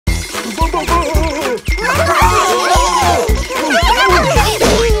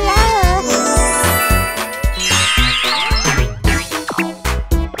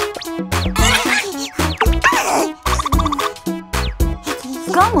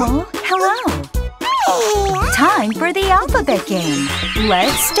Gomo, hello. Time for the alphabet game.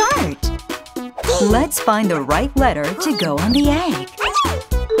 Let's start. Let's find the right letter to go on the egg.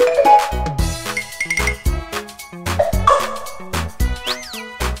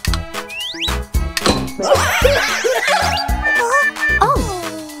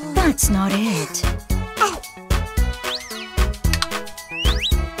 Oh, that's not it.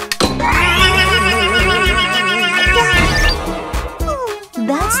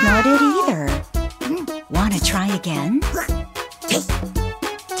 That's not it either. Wanna try again?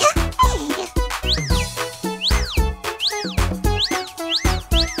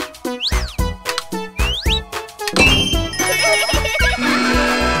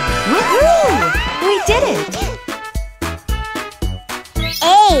 Woohoo! We did it!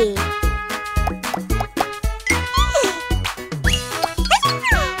 A.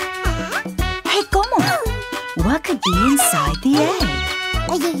 Hey, Gomo! What could be inside the egg?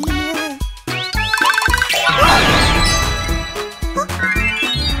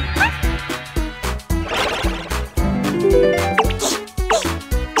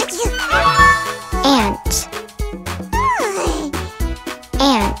 Ant.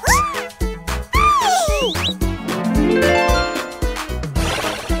 Ant.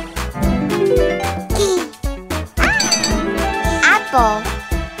 Apple.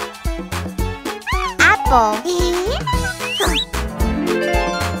 Apple.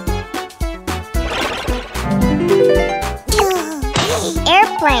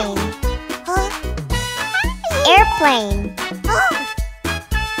 Airplane. Airplane.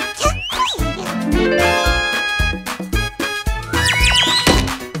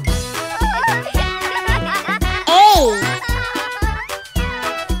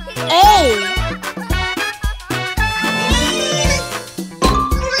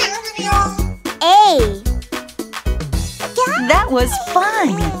 That was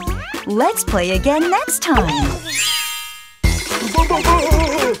fun! Let's play again next time!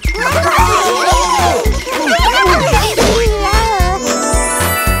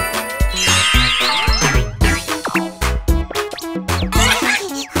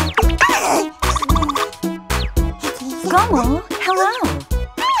 Gomo, hello!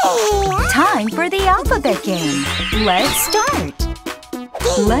 Time for the alphabet game! Let's start!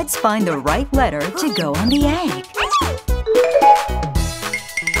 Let's find the right letter to go on the egg.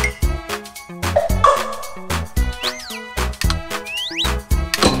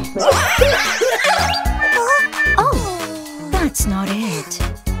 Oh, that's not it.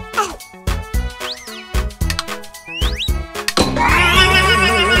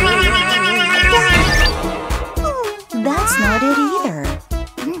 That's not it either.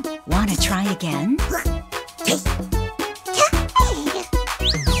 Wanna try again?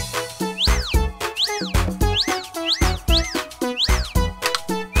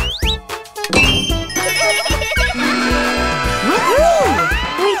 Woohoo!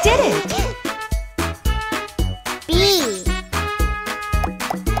 We did it! B.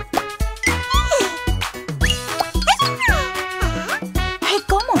 Hey,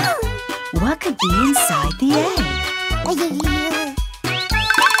 Gomo! What could be inside the egg?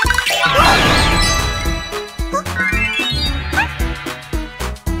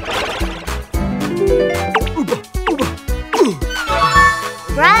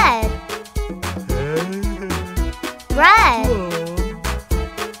 Bread. Bread.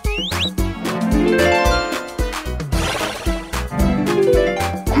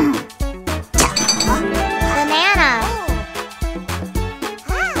 Banana.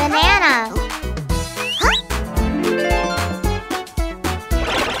 Banana.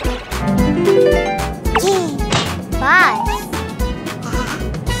 Bus.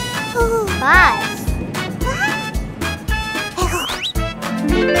 Bus.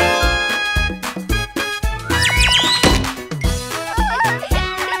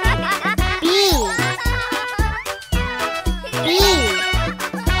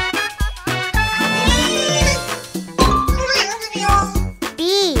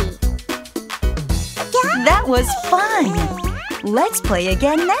 That was fun! Let's play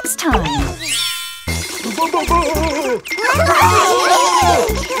again next time!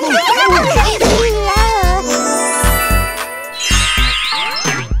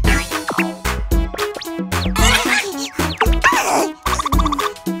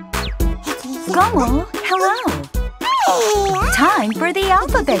 Gomo, hello! Time for the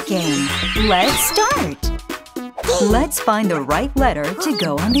alphabet game! Let's start! Let's find the right letter to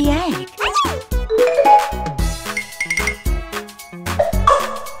go on the egg.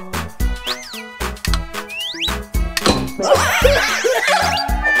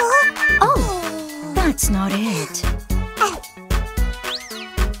 Oh, that's not it.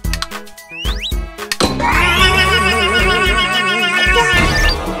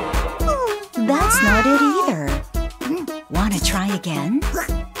 That's not it either. Want to try again?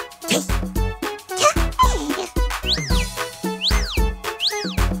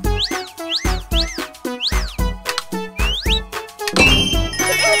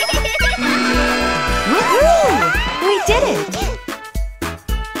 Woohoo! We did it!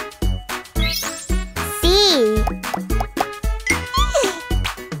 C.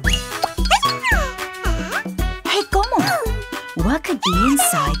 Hey, ¿cómo? What could be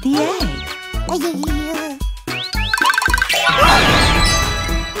inside the egg?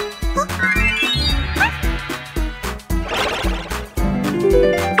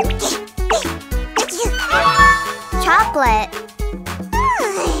 Chocolate.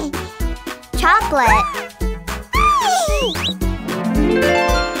 Chocolate.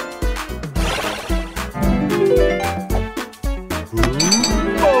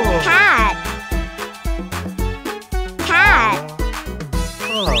 Cat. Cat.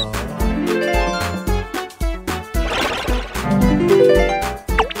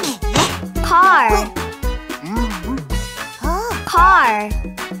 Car. Car.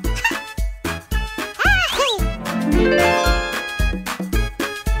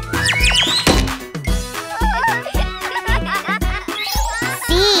 C.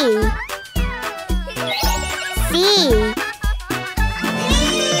 C.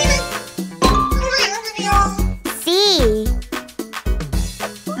 C.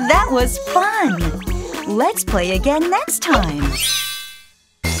 That was fun! Let's play again next time.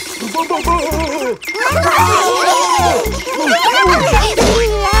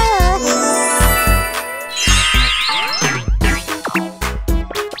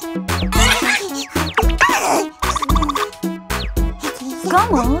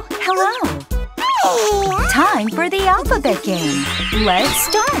 ¿Cómo? Hello! Time for the alphabet game. Let's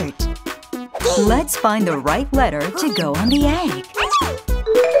start. Let's find the right letter to go on the egg.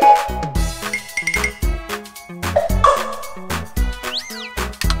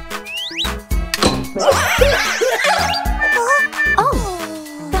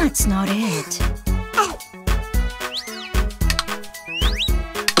 Oh, that's not it.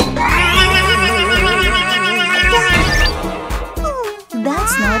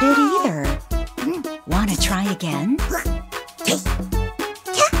 That's not it either. Want to try again?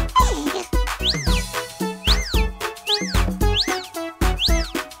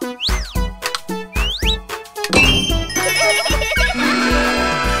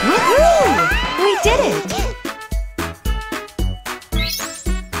 Woohoo! We did it!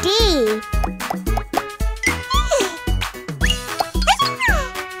 D.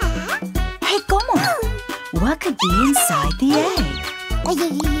 Hey, ¿cómo? What could be inside the egg?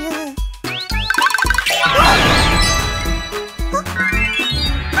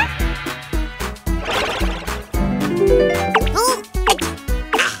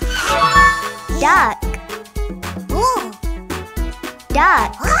 Duck.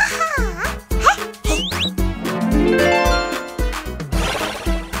 Duck.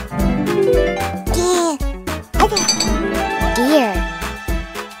 Deer.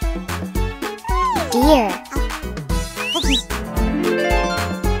 Deer.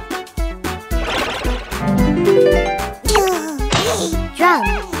 Drum.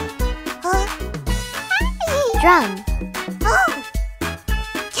 Drum.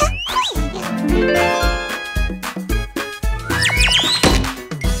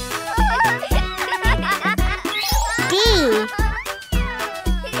 D.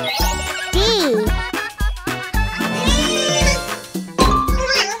 D.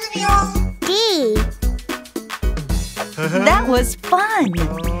 D. That was fun!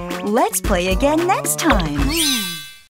 Let's play again next time.